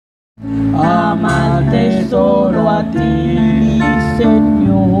amarte solo a ti,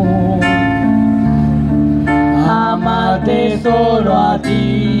 Señor. Amarte solo a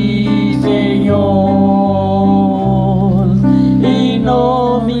ti, Señor, y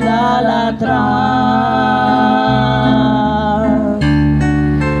no mirar atrás.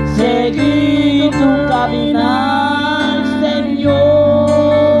 Seguir tu caminar, Señor,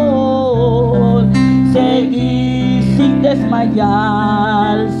 seguir sin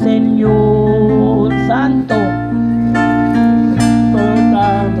desmayar, Señor Santo.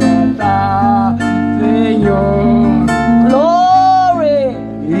 Tocando atrás, Señor, gloria,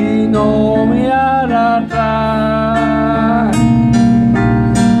 y no mirar atrás.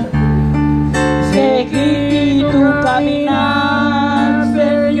 Seguir tu caminar,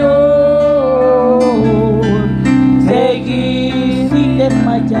 Señor, seguir sin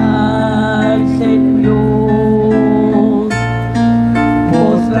desmayar, Señor,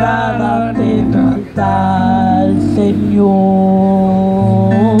 postrada de cantar, Señor,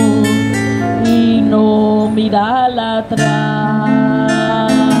 y no mirar atrás.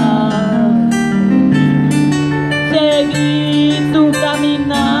 Seguir tu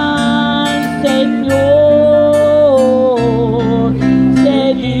caminar, Señor,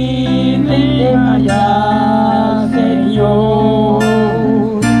 seguir de allá, Señor,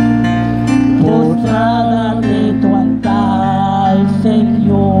 postrada de tu altar,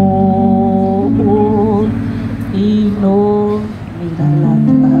 Señor, y no mirar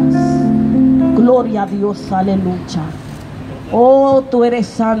atrás. Gloria a Dios, aleluya. Oh, tú eres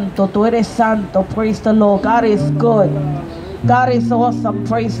santo, praise the Lord. God is good, God is awesome,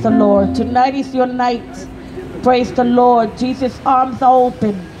 praise the Lord. Tonight is your night, praise the Lord. Jesus' arms are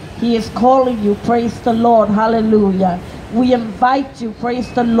open, He is calling you, praise the Lord, hallelujah. We invite you,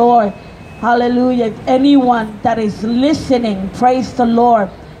 praise the Lord, hallelujah. Anyone that is listening, praise the Lord,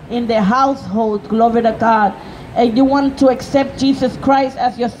 in their household, glory to God, and you want to accept Jesus Christ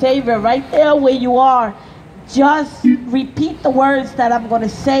as your Savior, right there where you are, just repeat the words that I'm going to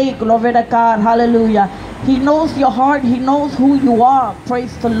say, glory to God, hallelujah. He knows your heart, He knows who you are,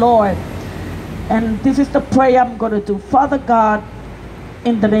 praise the Lord. And this is the prayer I'm going to do. Father God,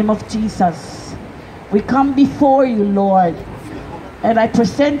 in the name of Jesus, we come before you, Lord, and I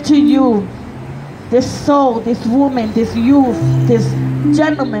present to you this soul, this woman, this youth, this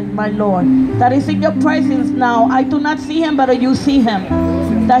gentleman, my Lord, that is in your presence now. I do not see him, but you see him.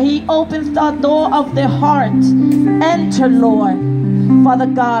 That he opens the door of their heart. Enter, Lord, Father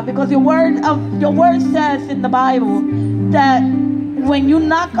God, because your word says in the Bible that when you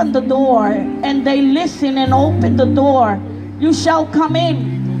knock on the door and they listen and open the door, you shall come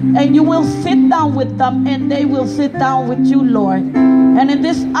in and you will sit down with them and they will sit down with you, Lord. And in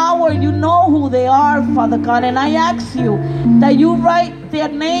this hour, you know who they are, Father God. And I ask you that you write their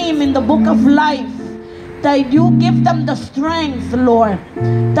name in the book of life. That you give them the strength, Lord.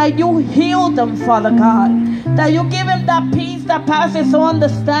 That you heal them, Father God. That you give them that peace that passes all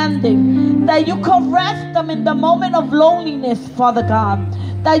understanding. That you caress them in the moment of loneliness, Father God.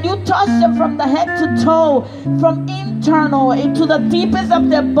 That you touch them from the head to toe, from internal into the deepest of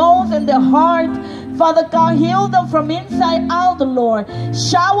their bones and their heart. Father God, heal them from inside out, Lord.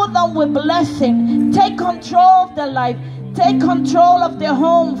 Shower them with blessing. Take control of their life. Take control of their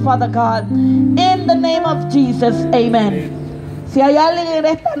home, Father God. In the name of Jesus, amen. Si hay alguien en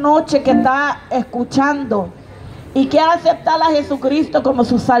esta noche que está escuchando y quiere aceptar a Jesucristo como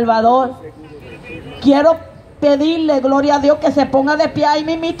su Salvador, quiero pedirle, gloria a Dios, que se ponga de pie ahí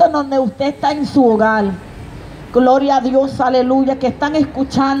mismito donde usted está en su hogar. Gloria a Dios, aleluya, que están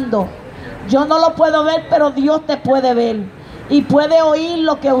escuchando. Yo no lo puedo ver, pero Dios te puede ver. Y puede oír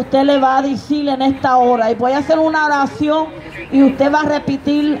lo que usted le va a decir en esta hora. Y voy a hacer una oración y usted va a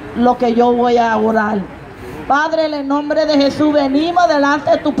repetir lo que yo voy a orar. Padre, en el nombre de Jesús, venimos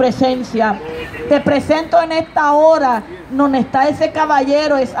delante de tu presencia. Te presento en esta hora donde está ese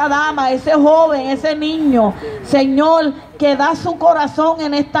caballero, esa dama, ese joven, ese niño, Señor, que da su corazón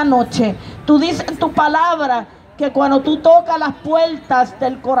en esta noche. Tú dices en tu palabra que cuando tú tocas las puertas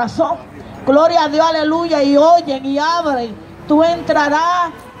del corazón, gloria a Dios, aleluya, y oyen y abren, tú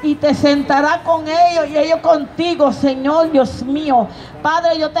entrarás y te sentarás con ellos y ellos contigo, Señor Dios mío.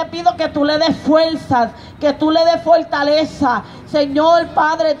 Padre, yo te pido que tú le des fuerzas, que tú le des fortaleza. Señor,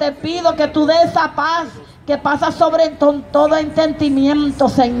 Padre, te pido que tú des esa paz que pasa sobre todo entendimiento,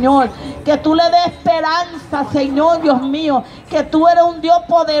 Señor. Que tú le des esperanza, Señor Dios mío. Que tú eres un Dios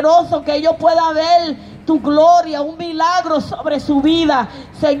poderoso, que ellos puedan ver tu gloria, un milagro sobre su vida.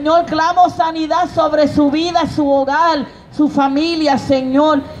 Señor, clamo sanidad sobre su vida, su hogar, su familia,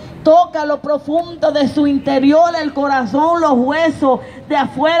 Señor. Toca lo profundo de su interior, el corazón, los huesos, de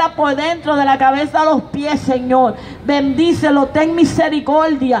afuera por dentro, de la cabeza a los pies, Señor. Bendícelo, ten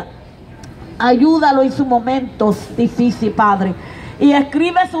misericordia. Ayúdalo en sus momentos difíciles, Padre. Y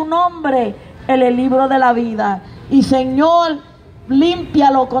escribe su nombre en el libro de la vida. Y, Señor,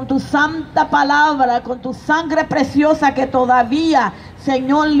 límpialo con tu santa palabra, con tu sangre preciosa que todavía,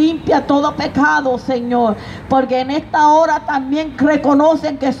 Señor, limpia todo pecado, Señor. Porque en esta hora también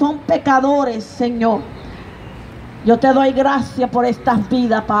reconocen que son pecadores, Señor. Yo te doy gracias por estas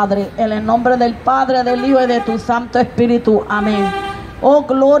vidas, Padre. En el nombre del Padre, del Hijo y de tu Santo Espíritu. Amén. Oh,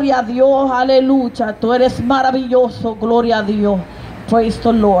 gloria a Dios, aleluya. Tú eres maravilloso, gloria a Dios. Praise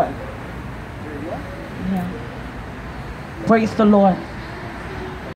the Lord. Yeah. Praise the Lord.